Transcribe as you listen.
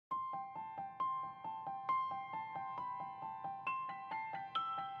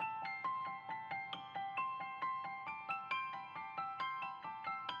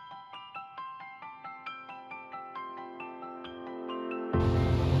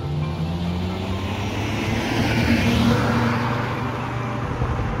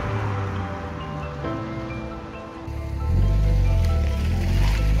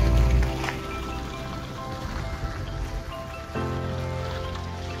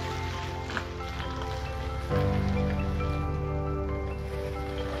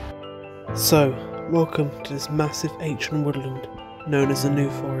So, welcome to this massive ancient woodland known as the New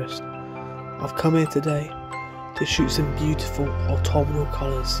Forest. I've come here today to shoot some beautiful autumnal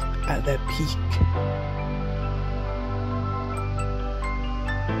colours at their peak.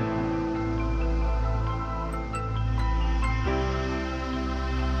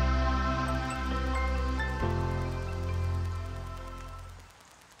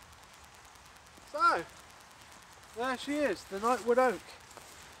 So, there she is, the Nightwood Oak.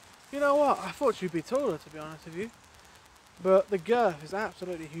 You know what, I thought she'd be taller, to be honest with you, but the girth is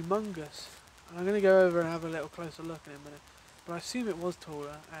absolutely humongous, and I'm going to go over and have a little closer look in a minute, but I assume it was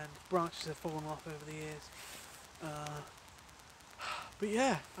taller and branches have fallen off over the years. But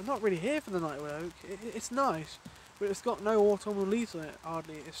yeah, I'm not really here for the Nightwood Oak. It's nice, but it's got no autumnal leaves on it,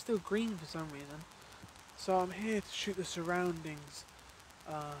 hardly. It's still green for some reason, so I'm here to shoot the surroundings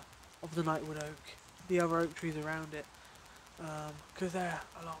of the Nightwood Oak, the other oak trees around it, because they're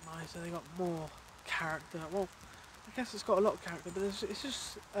a lot nicer. They got more character. Well, I guess it's got a lot of character, but it's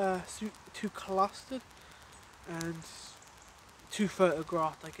just too clustered and too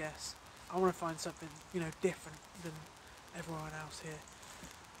photographed, I guess. I want to find something, different than everyone else here.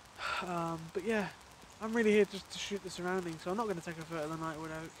 But yeah, I'm really here just to shoot the surroundings, so I'm not going to take a photo of the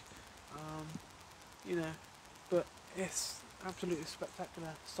Nightwood Oak. But it's absolutely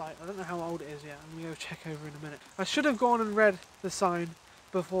spectacular sight. I don't know how old it is yet. I'm going to go check over in a minute. I should have gone and read the sign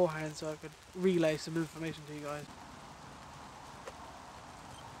beforehand so I could relay some information to you guys.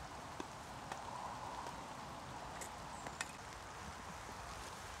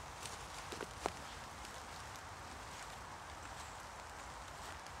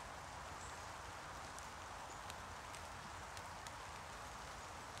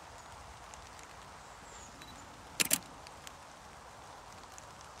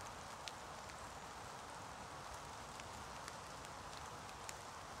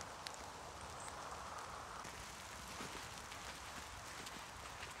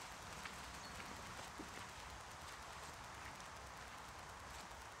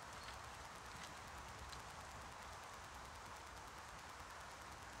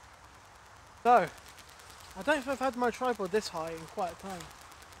 So, I don't think I've had my tripod this high in quite a time,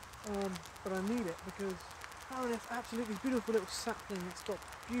 but I need it because I found this absolutely beautiful little sapling. It's got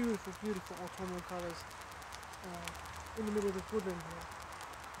beautiful, beautiful autumnal colours in the middle of this woodland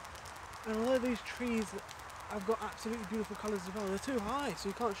here. And although these trees have got absolutely beautiful colours as well, they're too high, so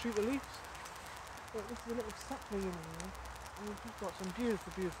you can't shoot the leaves. But this is a little sapling in here, and it's just got some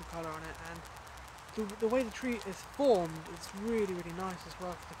beautiful, beautiful colour on it. And the way the tree is formed, it's really, really nice as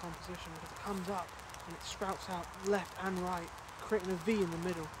well for the composition, because it comes up and it sprouts out left and right, creating a V in the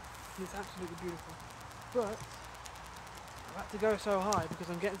middle, and it's absolutely beautiful. But I've had to go so high because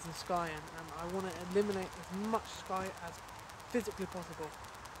I'm getting some sky in, and I want to eliminate as much sky as physically possible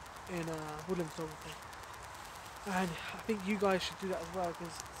in woodland photography. And I think you guys should do that as well,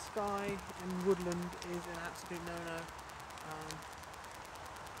 because sky in woodland is an absolute no-no.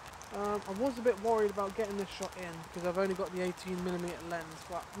 I was a bit worried about getting this shot in because I've only got the 18mm lens,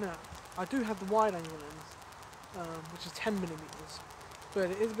 but no, I do have the wide angle lens, which is 10mm, but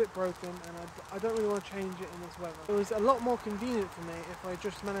it is a bit broken and I don't really want to change it in this weather. It was a lot more convenient for me if I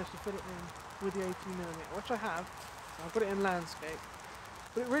just managed to fit it in with the 18mm, which I have. So I've got it in landscape,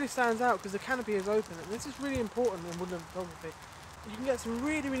 but it really stands out because the canopy is open, and this is really important in woodland photography. You can get some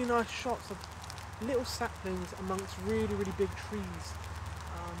really, really nice shots of little saplings amongst really, really big trees.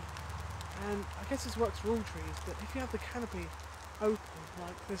 And I guess this works for all trees, but if you have the canopy open,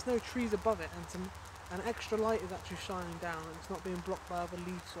 like there's no trees above it, and extra light is actually shining down, and it's not being blocked by other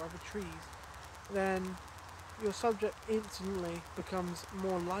leaves or other trees, then your subject instantly becomes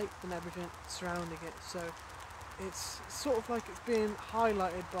more light than everything surrounding it. So it's sort of like it's being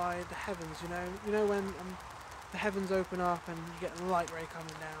highlighted by the heavens. You know when the heavens open up and you get a light ray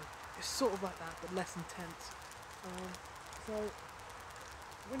coming down. It's sort of like that, but less intense. So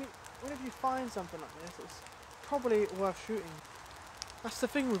whenever you find something like this, it's probably worth shooting. That's the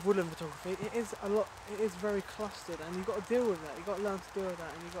thing with woodland photography. It is very clustered, and you've got to deal with that. You've got to learn to deal with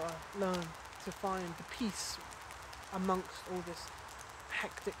that, and you've got to learn to find the peace amongst all this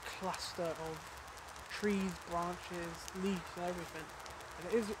hectic cluster of trees, branches, leaves, and everything.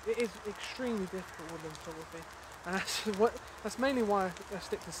 And it is extremely difficult woodland photography, and that's mainly why I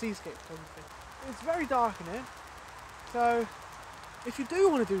stick to seascape photography. It's very dark in here, so if you do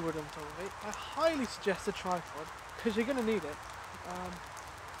want to do woodland photography, I highly suggest a tripod, because you're going to need it.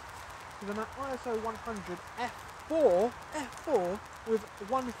 With an ISO 100 f4 with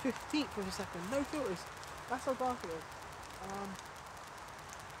 1/15th of a second, no filters. That's how dark it is.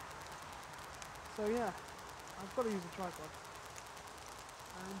 So yeah, I've got to use a tripod.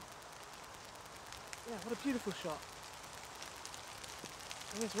 Yeah, what a beautiful shot.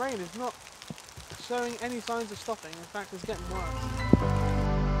 And this rain is not showing any signs of stopping. In fact, it's getting worse.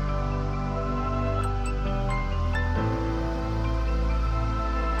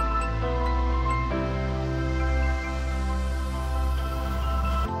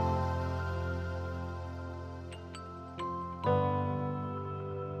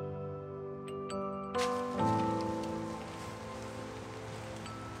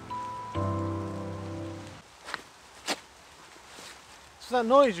 So that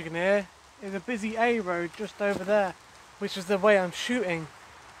noise you can hear is a busy A road just over there, which is the way I'm shooting.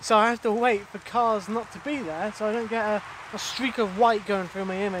 So I have to wait for cars not to be there so I don't get a streak of white going through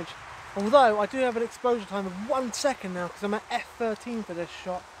my image. Although I do have an exposure time of 1 second now because I'm at f13 for this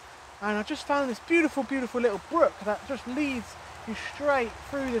shot. And I just found this beautiful, beautiful little brook that just leads you straight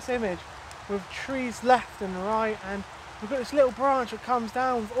through this image with trees left and right, and we've got this little branch that comes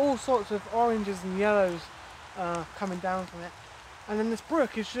down with all sorts of oranges and yellows coming down from it. And then this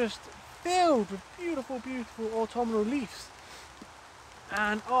brook is just filled with beautiful, beautiful autumnal leaves.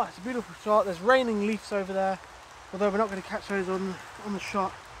 And oh, it's a beautiful shot. There's raining leaves over there, although we're not going to catch those on the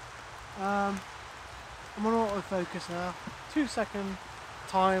shot. I'm on autofocus now, 2 second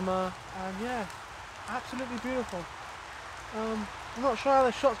timer, and yeah, absolutely beautiful. I'm not sure how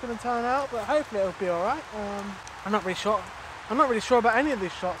the shot's going to turn out, but hopefully it'll be alright. I'm not really sure about any of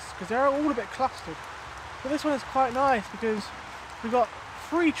these shots because they're all a bit clustered. But this one is quite nice because we've got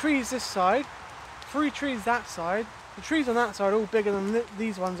 3 trees this side, 3 trees that side. The trees on that side are all bigger than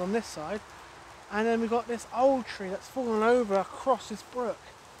these ones on this side. And then we've got this old tree that's fallen over across this brook.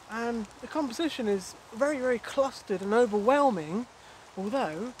 And the composition is very, very clustered and overwhelming,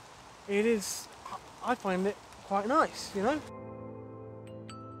 although it is, I find it quite nice, you know?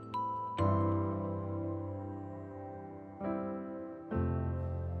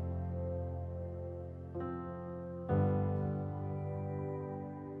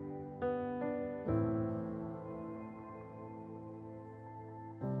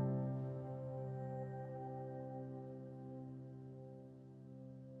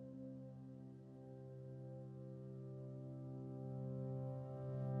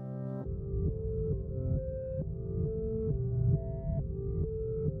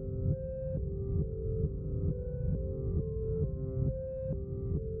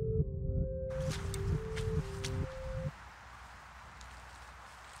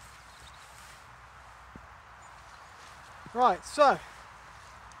 Right, so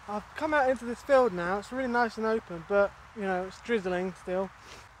I've come out into this field now. It's really nice and open, but you know, it's drizzling still.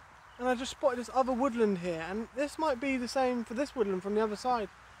 And I just spotted this other woodland here, and this might be the same for this woodland from the other side.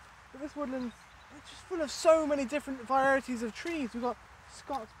 But this woodland, it's just full of so many different varieties of trees. We've got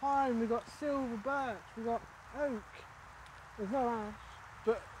Scots pine, we've got silver birch, we've got oak. There's no ash,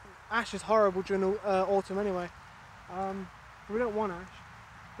 but ash is horrible during autumn anyway. We don't want ash,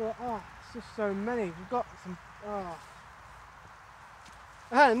 but oh, it's just so many. We've got some, oh.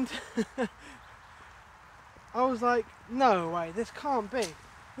 And I was like, no way, this can't be.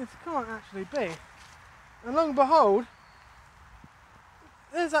 This can't actually be. And lo and behold,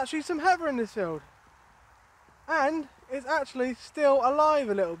 there's actually some heather in this field. And it's actually still alive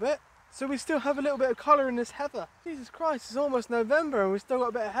a little bit. So we still have a little bit of colour in this heather. Jesus Christ, it's almost November and we've still got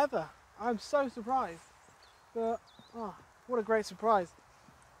a bit of heather. I'm so surprised. But, oh, what a great surprise.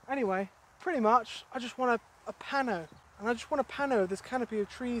 Anyway, pretty much, I just want a pano. And I just want a pano of this canopy of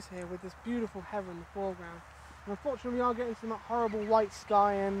trees here with this beautiful heather in the foreground. And unfortunately we are getting some horrible white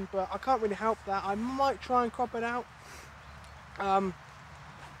sky in, but I can't really help that. I might try and crop it out.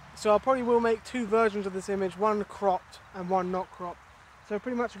 So I probably will make 2 versions of this image, one cropped and one not cropped. So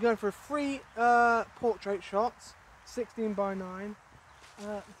pretty much we're going for 3 portrait shots, 16 by 9.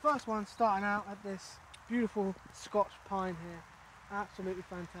 The first one starting out at this beautiful Scotch pine here. Absolutely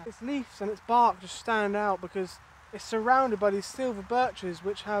fantastic. Its leaves and its bark just stand out because it's surrounded by these silver birches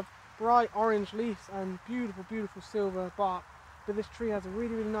which have bright orange leaves and beautiful, beautiful silver bark. But this tree has a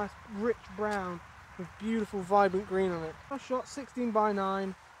really, really nice rich brown with beautiful vibrant green on it. First shot, 16 by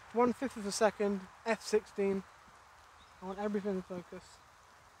 9, 1/5 of a second, f16. I want everything in focus.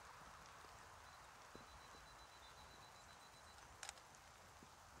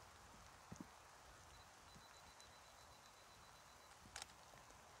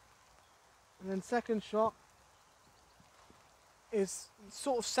 And then second shot is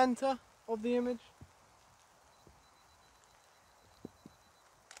sort of centre of the image.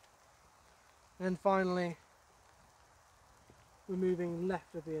 And then finally, we're moving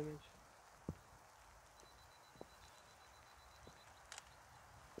left of the image.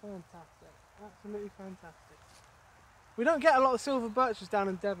 Fantastic, absolutely fantastic. We don't get a lot of silver birches down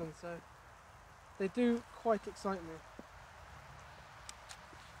in Devon, so they do quite excite me.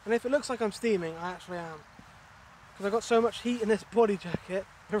 And if it looks like I'm steaming, I actually am. Because I've got so much heat in this body jacket,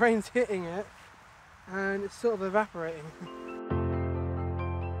 the rain's hitting it, and it's sort of evaporating.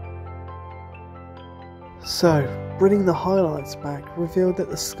 So, bringing the highlights back revealed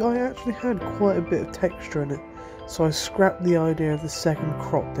that the sky actually had quite a bit of texture in it, so I scrapped the idea of the second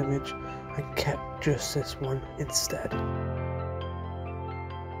cropped image and kept just this one instead.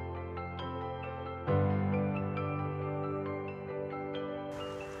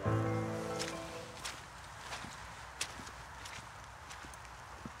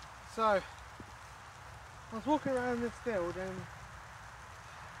 So, I was walking around this field and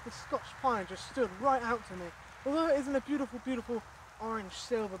the Scotch pine just stood right out to me. Although it isn't a beautiful, beautiful orange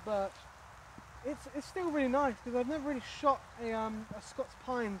silver birch, it's still really nice because I've never really shot a Scotch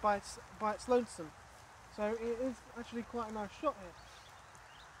pine by its lonesome. So it is actually quite a nice shot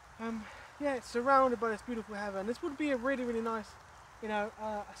here. Yeah, it's surrounded by this beautiful heaven. This would be a really, really nice, you know,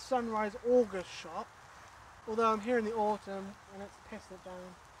 a sunrise August shot. Although I'm here in the autumn and it's pissed it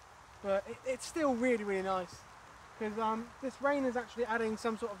down. But it's still really, really nice. Because this rain is actually adding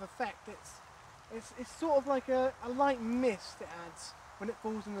some sort of effect. It's sort of like a light mist it adds when it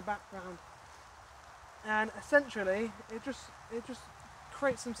falls in the background, and essentially it just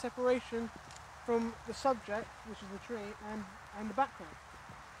creates some separation from the subject, which is the tree, and the background.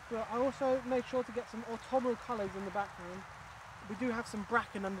 But I also made sure to get some autumnal colours in the background. We do have some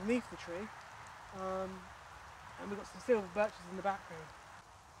bracken underneath the tree, and we've got some silver birches in the background.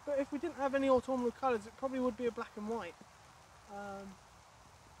 But if we didn't have any autumnal colours, it probably would be a black and white.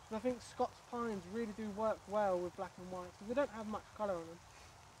 I think Scots pines really do work well with black and white, because they don't have much colour on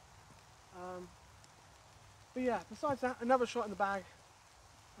them. But yeah, besides that, another shot in the bag.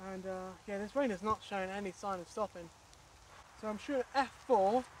 And yeah, this rain is not showing any sign of stopping. So I'm shooting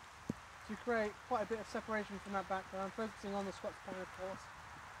F4 to create quite a bit of separation from that background, focusing on the Scots pine, of course.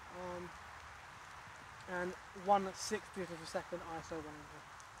 And 1/60th of a second ISO running here.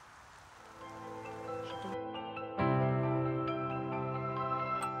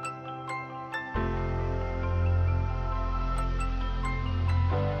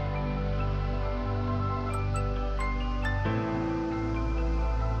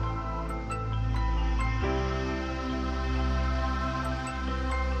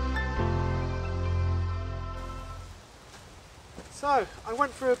 So, I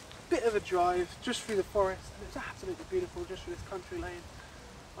went for a bit of a drive just through the forest, and it was absolutely beautiful just through this country lane.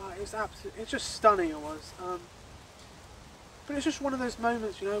 It's just stunning, it was. But it's just one of those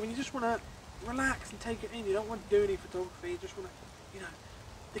moments, you know, when you just want to relax and take it in. You don't want to do any photography, you just want to, you know,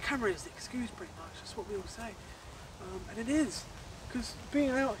 the camera is the excuse pretty much, that's what we all say. And it is, because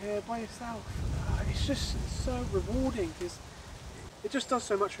being out here by yourself, it's just so rewarding, because it just does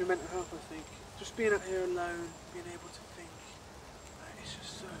so much for your mental health, I think. Just being out here alone, being able to think, it's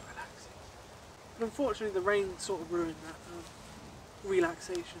just so relaxing. But unfortunately the rain sort of ruined that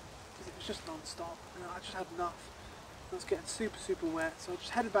relaxation, because it was just non-stop, and I just had enough. I was getting super, super wet, so I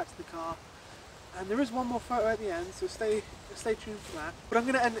just headed back to the car. And there is one more photo at the end, so stay tuned for that. But I'm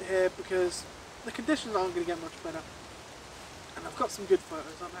going to end it here because the conditions aren't going to get much better. And I've got some good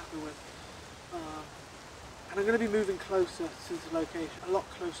photos I'm happy with. And I'm going to be moving closer to the location, a lot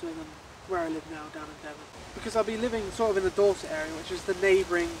closer than where I live now down in Devon. Because I'll be living sort of in the Dorset area, which is the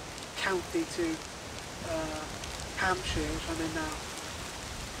neighbouring county to Hampshire, which I'm in now.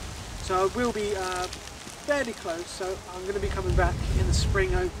 So I will be fairly close, so I'm going to be coming back in the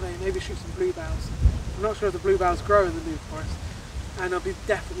spring hopefully, maybe shoot some bluebells. I'm not sure if the bluebells grow in the New Forest, and I'll be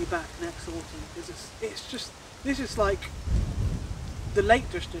definitely back next autumn, because this is like the Lake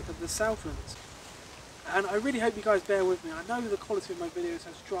District of the Southlands. And I really hope you guys bear with me. I know the quality of my videos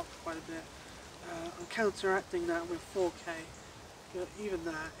has dropped quite a bit. I'm counteracting that with 4K, but even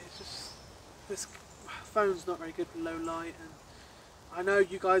that, it's just, this phone's not very good for low light, and I know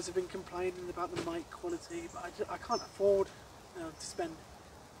you guys have been complaining about the mic quality, but I can't afford to spend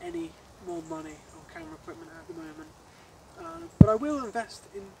any more money on camera equipment at the moment. But I will invest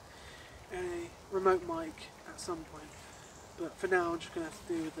in a remote mic at some point. But for now I'm just going to have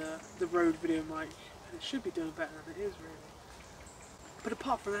to do the Rode video mic, and it should be doing better than it is really. But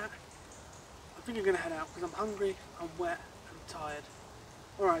apart from that, I think I'm going to head out because I'm hungry, I'm wet, I'm tired.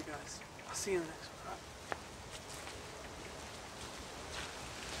 Alright guys, I'll see you in the next one.